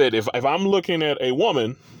 like I said, if I'm looking at a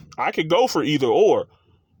woman, I could go for either or,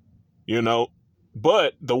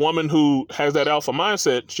 but the woman who has that alpha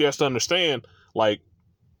mindset, she has to understand like,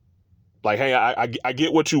 hey, I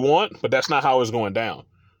get what you want, but that's not how it's going down.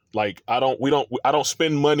 Like I don't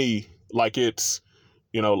spend money like it's,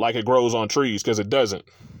 like it grows on trees, because it doesn't.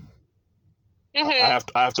 I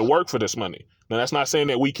have to work for this money. Now that's not saying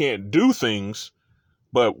that we can't do things,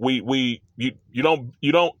 but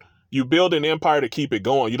you build an empire to keep it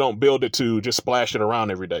going. You don't build it to just splash it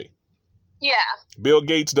around every day. Yeah. Bill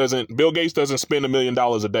Gates doesn't spend $1 million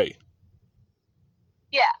a day.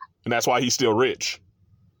 Yeah. And that's why he's still rich.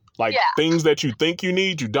 Like, Yeah. things that you think you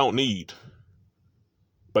need, you don't need.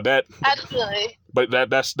 But Absolutely.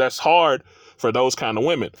 that's hard for those kind of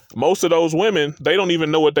women. Most of those women, they don't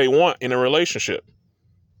even know what they want in a relationship.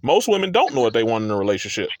 Most women don't know what they want in a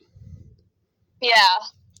relationship. Yeah.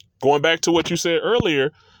 Going back to what you said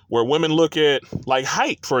earlier, where women look at, like,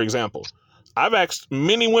 height, for example. I've asked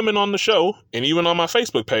many women on the show, and even on my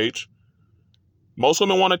Facebook page, most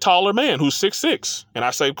women want a taller man who's 6'6", and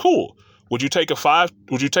I say, cool. Would you take a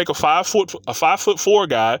 5'4"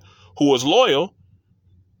 guy who was loyal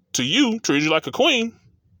to you, treated you like a queen,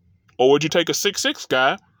 or would you take a 6'6"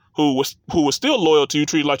 guy who was still loyal to you,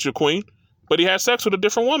 treated like your queen, but he had sex with a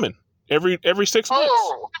different woman every 6 months?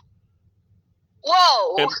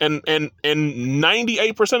 Whoa. And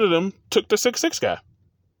 98% of them took the 6'6" guy.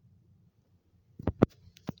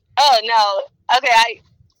 Oh no. Okay,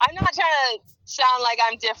 I'm not trying to sound like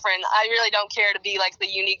I'm different. I really don't care to be like the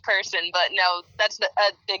unique person, but no, that's a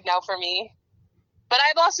big no for me. But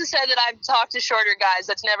I've also said that I've talked to shorter guys.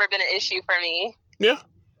 That's never been an issue for me. Yeah.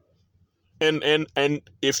 And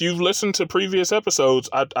if you've listened to previous episodes,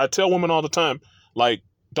 I tell women all the time, like,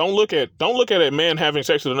 don't look at a man having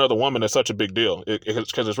sex with another woman as such a big deal,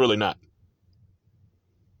 because it's really not.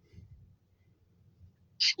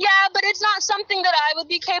 Yeah, but it's not something that I would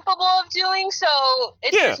be capable of doing, so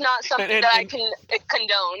it's just not something that I can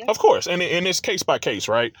condone. Of course, and it's case by case,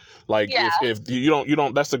 right? Like, if you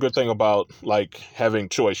don't, that's the good thing about, like, having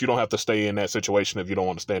choice. You don't have to stay in that situation if you don't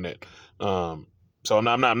want to stay in it. So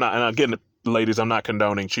I'm not, and again, ladies, I'm not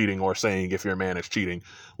condoning cheating or saying if your man is cheating,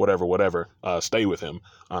 whatever, stay with him.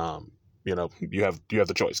 You have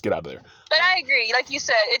the choice. Get out of there. But I agree. Like you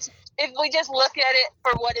said, if we just look at it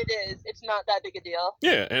for what it is, it's not that big a deal.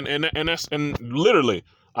 Yeah, and literally,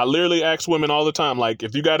 I literally ask women all the time, like,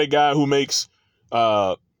 if you got a guy who makes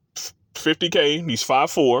 $50K, he's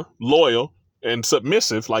 5'4", loyal and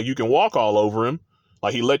submissive, like, you can walk all over him,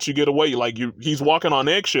 like, he lets you get away, like, he's walking on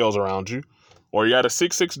eggshells around you, or you got a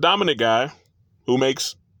 6'6" dominant guy who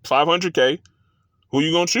makes $500K, who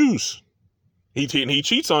you gonna choose? He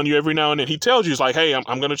cheats on you every now and then. He tells you, it's like, hey,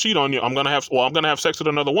 I'm gonna cheat on you. I'm gonna have sex with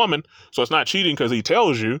another woman. So it's not cheating because he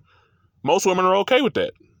tells you. Most women are okay with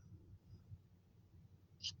that.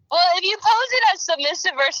 Well, if you pose it as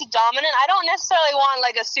submissive versus dominant, I don't necessarily want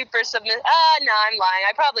like a super submissive. No, I'm lying.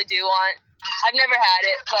 I probably do want. I've never had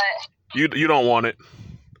it, but you don't want it.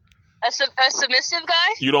 A submissive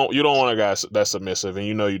guy? You don't want a guy that's submissive, and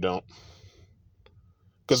you know you don't.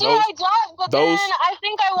 I don't, but then I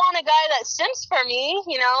think I want a guy that simps for me,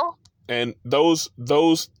 you know? And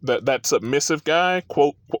that submissive guy,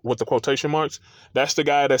 quote, with the quotation marks, that's the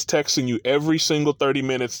guy that's texting you every single 30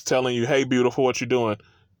 minutes telling you, hey, beautiful, what you doing?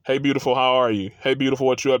 Hey, beautiful, how are you? Hey, beautiful,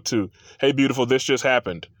 what you up to? Hey, beautiful, this just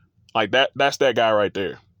happened. Like, that's that guy right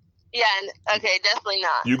there. Yeah, okay, definitely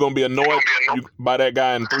not. You're going to be annoyed by that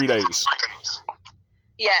guy in 3 days.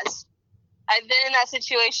 Yes. I've been in that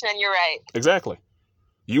situation, and you're right. Exactly.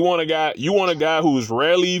 You want a guy who's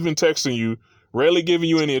rarely even texting you, rarely giving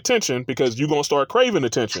you any attention, because you're going to start craving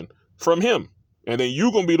attention from him. And then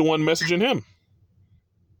you're going to be the one messaging him.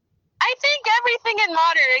 I think everything in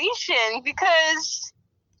moderation, because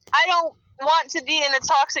I don't want to be in a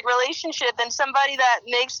toxic relationship and somebody that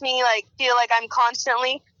makes me like feel like I'm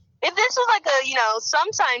constantly, if this is like a,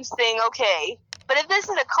 sometimes thing, okay. But if this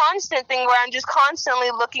is a constant thing where I'm just constantly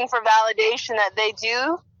looking for validation that they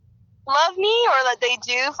do love me or that they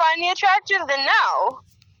do find me attractive, then no.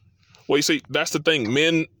 Well, you see, that's the thing.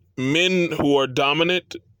 Men who are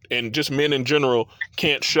dominant, and just men in general,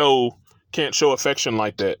 can't show affection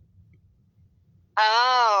like that.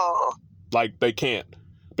 Oh. Like, they can't.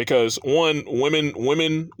 Because one, women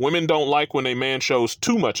don't like when a man shows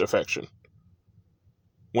too much affection.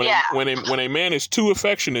 When a man is too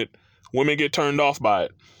affectionate, women get turned off by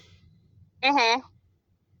it. Mhm.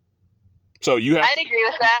 So I'd agree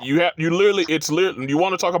with that. You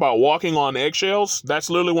want to talk about walking on eggshells? That's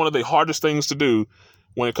literally one of the hardest things to do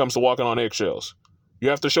when it comes to walking on eggshells. You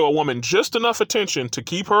have to show a woman just enough attention to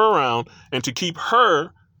keep her around and to keep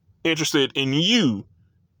her interested in you.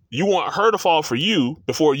 You want her to fall for you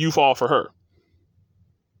before you fall for her.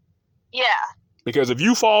 Yeah. Because if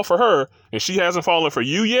you fall for her and she hasn't fallen for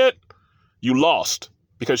you yet, you lost.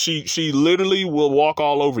 Because she literally will walk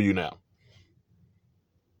all over you now.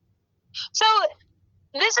 So,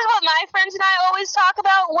 this is what my friends and I always talk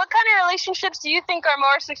about. What kind of relationships do you think are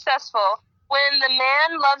more successful? When the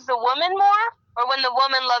man loves the woman more, or when the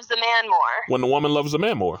woman loves the man more? When the woman loves the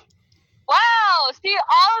man more. Wow. See,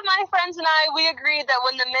 all of my friends and I, we agreed that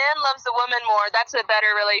when the man loves the woman more, that's a better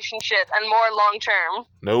relationship and more long term.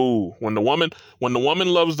 No, when the woman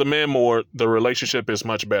loves the man more, the relationship is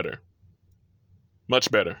much better. Much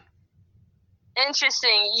better.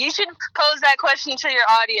 Interesting. You should pose that question to your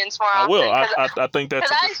audience more I often. will. I think that's.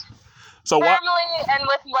 So why? Firmly and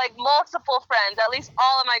with like multiple friends, at least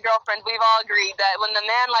all of my girlfriends, we've all agreed that when the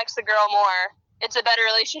man likes the girl more, it's a better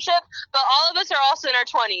relationship. But all of us are also in our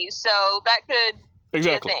 20s, so that could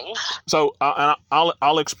Exactly. be a thing. So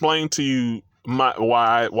I'll explain to you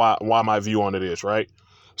why my view on it is, right.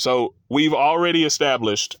 So we've already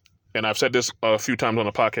established, and I've said this a few times on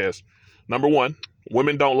the podcast. Number one,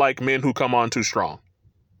 women don't like men who come on too strong.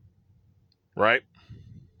 Right?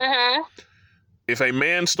 Mm-hmm. If a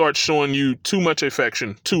man starts showing you too much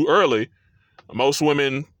affection too early, most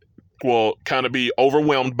women will kind of be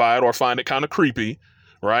overwhelmed by it or find it kind of creepy,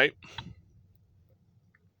 right?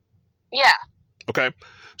 Yeah. Okay.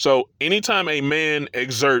 So anytime a man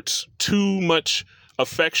exerts too much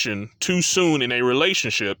affection too soon in a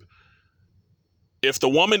relationship, if the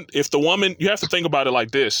woman, you have to think about it like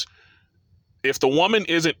this. If the woman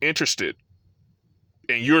isn't interested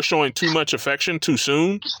and you're showing too much affection too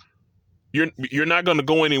soon, you're not going to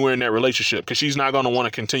go anywhere in that relationship because she's not going to want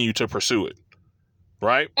to continue to pursue it.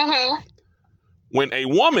 Right? Mm-hmm. When a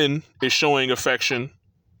woman is showing affection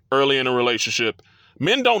early in a relationship,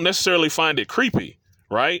 men don't necessarily find it creepy,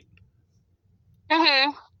 right?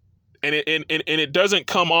 Mm-hmm. And it doesn't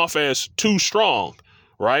come off as too strong,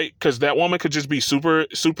 right? Because that woman could just be super,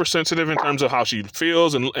 super sensitive in terms of how she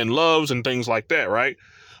feels and loves and things like that, right?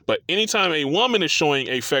 But anytime a woman is showing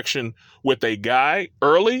affection with a guy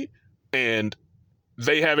early and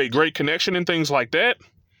they have a great connection and things like that,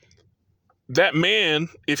 that man,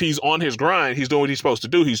 if he's on his grind, he's doing what he's supposed to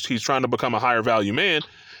do. He's trying to become a higher value man.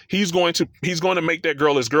 He's going to make that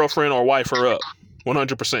girl his girlfriend or wife her up,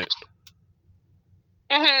 100%.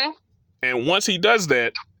 Mm-hmm. And once he does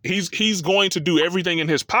that, he's going to do everything in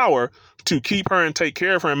his power to keep her and take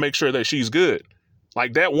care of her and make sure that she's good.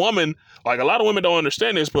 Like that woman, like a lot of women don't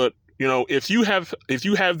understand this, but you know, if you have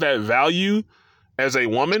that value as a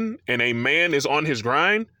woman and a man is on his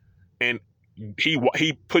grind and he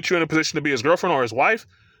put you in a position to be his girlfriend or his wife,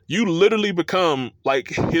 you literally become like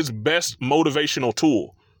his best motivational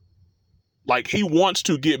tool. Like he wants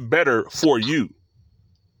to get better for you.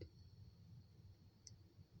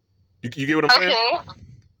 You get what I'm saying?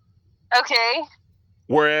 Okay.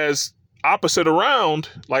 Whereas opposite around,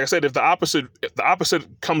 like I said, if the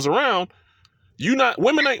opposite comes around,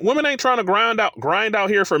 women ain't trying to grind out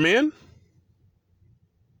here for men.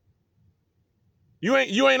 You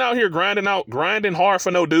ain't out here grinding hard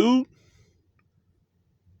for no dude.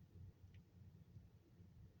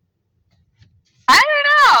 I don't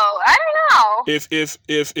know.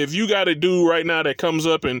 If you got a dude right now that comes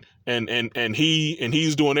up and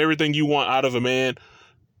he's doing everything you want out of a man,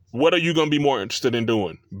 what are you gonna be more interested in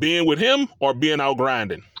doing? Being with him or being out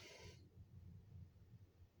grinding?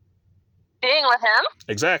 Being with him.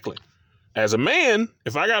 Exactly. As a man,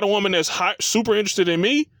 if I got a woman that's super interested in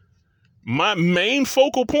me, my main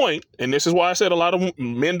focal point, and this is why I said a lot of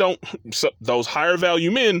men don't, those higher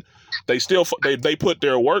value men, they put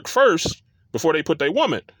their work first before they put their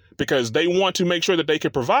woman, because they want to make sure that they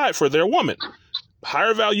can provide for their woman.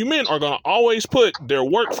 Higher value men are going to always put their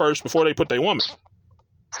work first before they put their woman.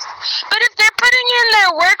 But if they're putting in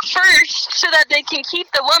their work first so that they can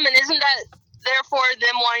keep the woman, isn't that therefore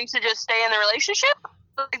them wanting to just stay in the relationship?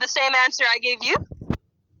 Like the same answer I gave you?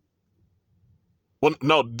 Well,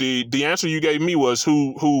 no, the answer you gave me was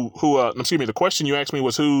the question you asked me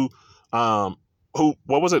was what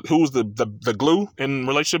was it? Who was the glue in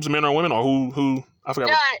relationships, men or women, or who I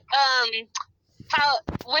forgot.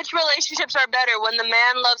 Which relationships are better, when the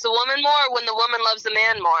man loves the woman more or when the woman loves the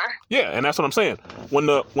man more? Yeah, and that's what I'm saying. When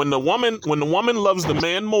the woman loves the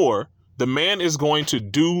man more, the man is going to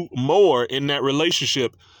do more in that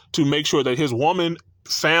relationship to make sure that his woman,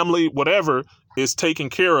 family, whatever, is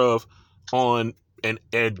taken care of on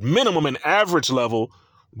at minimum an average level,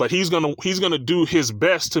 but he's gonna do his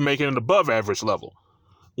best to make it an above average level.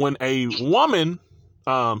 When a man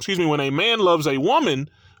loves a woman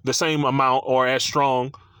the same amount or as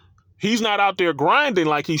strong, he's not out there grinding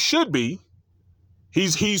like he should be.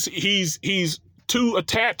 He's too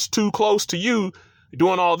attached, too close to you,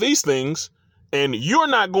 doing all these things, and you're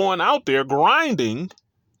not going out there grinding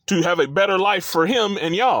to have a better life for him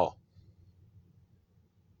and y'all.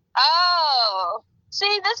 Oh.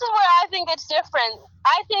 See, this is where I think it's different.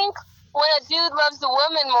 I think when a dude loves the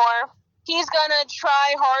woman more, he's gonna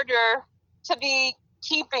try harder to be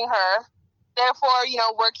keeping her. therefore,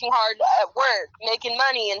 working hard at work, making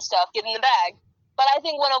money and stuff, getting the bag. But I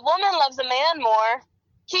think when a woman loves a man more,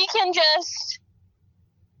 he can just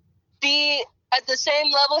be at the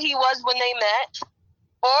same level he was when they met,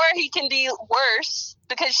 or he can be worse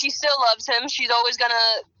because she still loves him. She's always going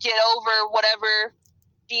to get over whatever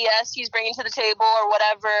BS he's bringing to the table or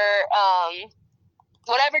whatever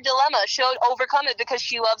dilemma. She'll overcome it because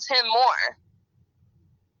she loves him more.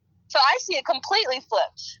 So I see it completely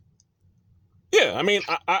flipped. Yeah, I mean,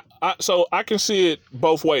 so I can see it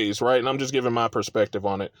both ways, right? And I'm just giving my perspective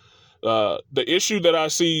on it. The issue that I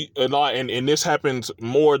see a lot, and this happens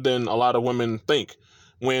more than a lot of women think,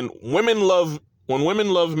 when women love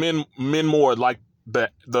men more, like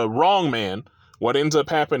the wrong man, what ends up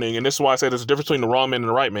happening, and this is why I say there's a difference between the wrong man and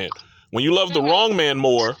the right man. When you love the wrong man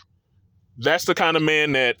more, that's the kind of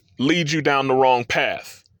man that leads you down the wrong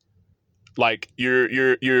path. Like you're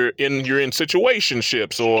in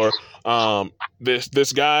situationships, or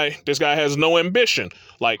this guy has no ambition.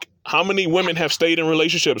 Like, how many women have stayed in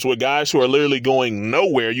relationships with guys who are literally going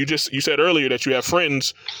nowhere? You said earlier that you have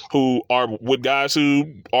friends who are with guys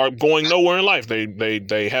who are going nowhere in life.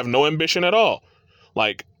 They have no ambition at all.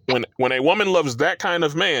 Like, when a woman loves that kind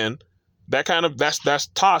of man, that's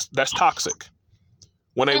toxic.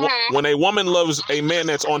 When a woman loves a man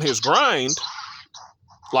that's on his grind,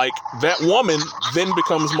 like, that woman then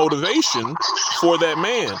becomes motivation for that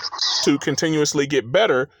man to continuously get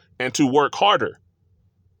better and to work harder.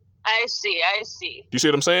 I see. Do you see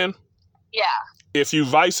what I'm saying? Yeah. If you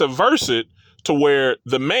vice versa to where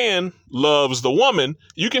the man loves the woman,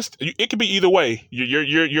 it could be either way.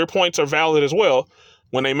 Your points are valid as well.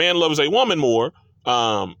 When a man loves a woman more,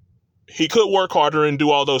 he could work harder and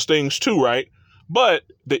do all those things too, right? But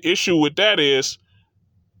the issue with that is,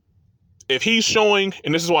 if he's showing,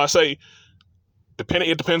 and this is why I say,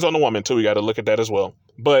 it depends on the woman too. We got to look at that as well.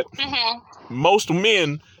 But most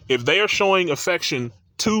men, if they are showing affection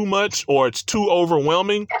too much or it's too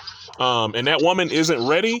overwhelming, and that woman isn't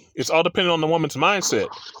ready, it's all dependent on the woman's mindset.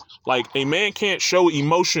 Like, a man can't show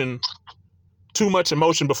too much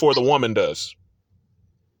emotion before the woman does,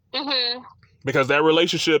 because that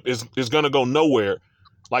relationship is gonna go nowhere.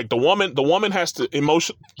 Like, the woman has to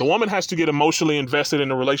get emotionally invested in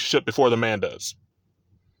the relationship before the man does.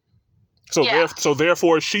 So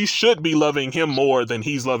therefore, she should be loving him more than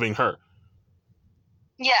he's loving her.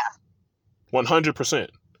 Yeah. 100%.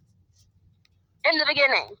 In the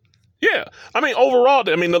beginning. Yeah. I mean, overall,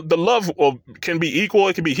 the love can be equal.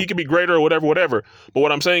 He could be greater or whatever. But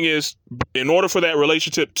what I'm saying is, in order for that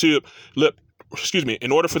relationship to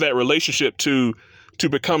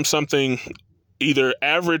become something either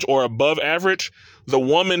average or above average, the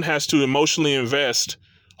woman has to emotionally invest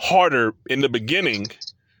harder in the beginning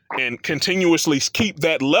and continuously keep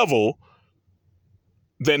that level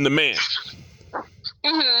than the man.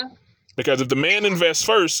 Because if the man invests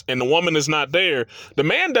first and the woman is not there, the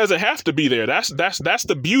man doesn't have to be there. That's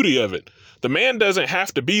the beauty of it. The man doesn't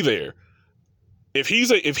have to be there. If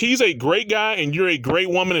he's a great guy and you're a great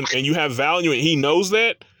woman and you have value and he knows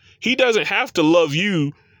that, he doesn't have to love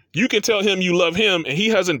you. You can tell him you love him, and he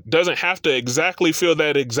doesn't have to exactly feel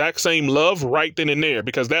that exact same love right then and there,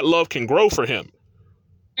 because that love can grow for him.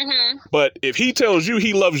 But if he tells you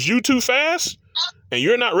he loves you too fast and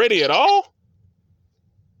you're not ready at all,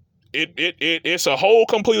 it's a whole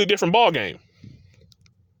completely different ball game.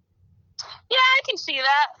 Yeah, I can see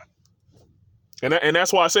that. And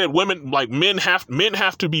that's why I said men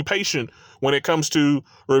have to be patient when it comes to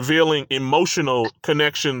revealing emotional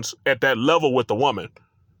connections at that level with the woman.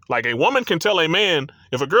 Like, a woman can tell a man,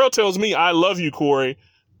 if a girl tells me I love you, Corey,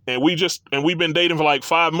 and we've been dating for like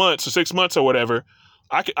 5 months or 6 months or whatever,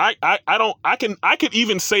 I could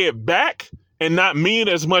even say it back and not mean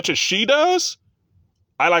as much as she does.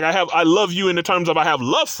 I love you in the terms of I have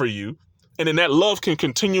love for you, and then that love can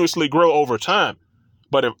continuously grow over time.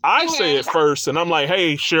 But if I say it first and I'm like,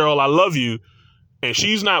 hey, Cheryl, I love you, and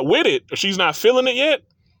she's not with it, or she's not feeling it yet,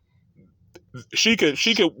 she could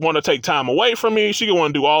want to take time away from me. She could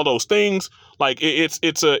want to do all those things. Like,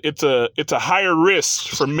 it's a higher risk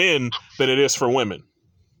for men than it is for women.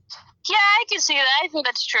 Yeah, I can see that. I think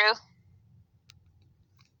that's true.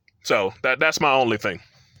 So that's my only thing.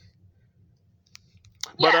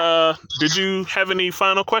 But did you have any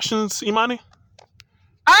final questions, Eimanie?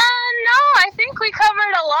 No, I think we covered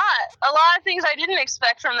a lot of things I didn't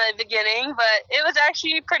expect from the beginning, but it was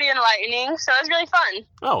actually pretty enlightening, so it was really fun.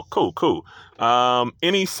 Oh, cool.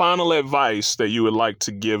 Any final advice that you would like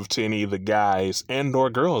to give to any of the guys and or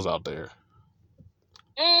girls out there?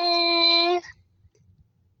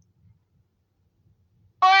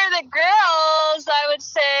 For the girls, I would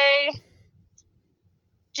say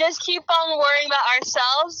just keep on worrying about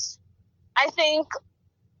ourselves. I think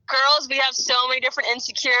girls, we have so many different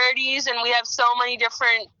insecurities, and we have so many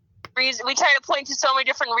different reasons. We try to point to so many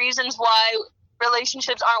different reasons why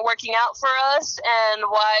relationships aren't working out for us and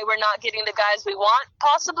why we're not getting the guys we want,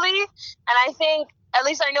 possibly. And I think, at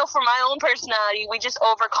least I know for my own personality, we just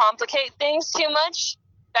overcomplicate things too much.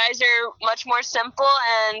 Guys are much more simple,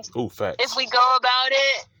 and if we go about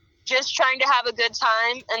it just trying to have a good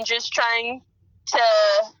time and just trying to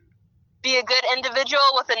be a good individual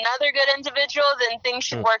with another good individual, then things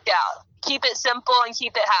should work out. Keep it simple and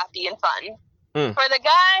keep it happy and fun. For the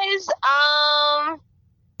guys,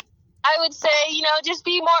 I would say, just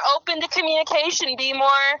be more open to communication. Be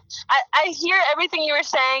more, I hear everything you were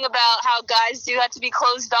saying about how guys do have to be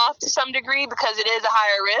closed off to some degree because it is a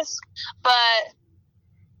higher risk, but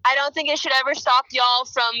I don't think it should ever stop y'all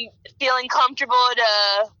from feeling comfortable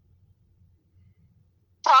to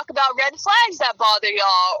talk about red flags that bother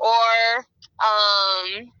y'all, or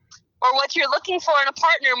what you're looking for in a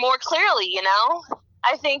partner more clearly.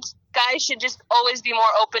 I think guys should just always be more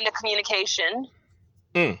open to communication.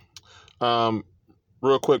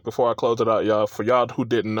 Real quick before I close it out, y'all, for y'all who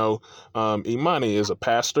didn't know, Eimanie is a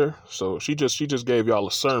pastor, so she just gave y'all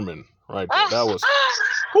a sermon right there. That was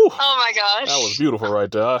whew, oh my gosh, that was beautiful right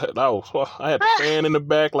there. I had the fan in the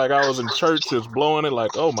back like I was in church, just blowing it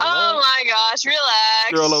like, oh my oh Lord. my gosh,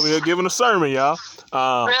 relax. Girl over here giving a sermon, y'all.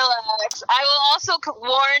 Relax. I will also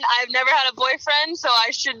warn, I've never had a boyfriend, so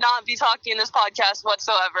I should not be talking in this podcast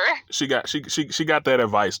whatsoever. She got that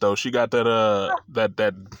advice though. She got that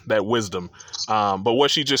that wisdom. But what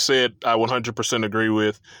she just said, I 100% agree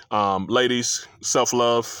with. Ladies,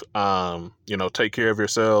 self-love. Take care of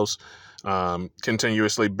yourselves.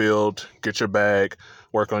 Continuously build, get your bag,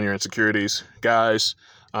 work on your insecurities. Guys,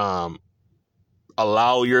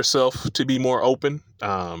 allow yourself to be more open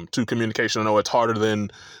to communication. I know it's harder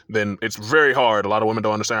than it's very hard. A lot of women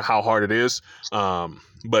don't understand how hard it is.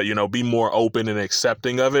 But be more open and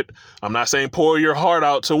accepting of it. I'm not saying pour your heart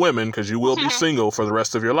out to women, because you will be single for the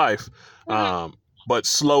rest of your life. But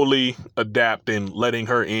slowly adapt and letting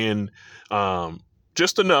her in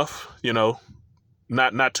just enough,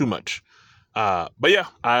 not too much. But yeah,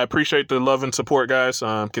 I appreciate the love and support, guys.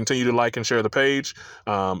 Continue to like and share the page.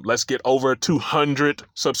 Let's get over 200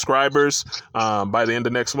 subscribers by the end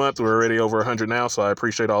of next month. We're already over 100 now, so I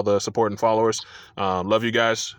appreciate all the support and followers. Love you guys.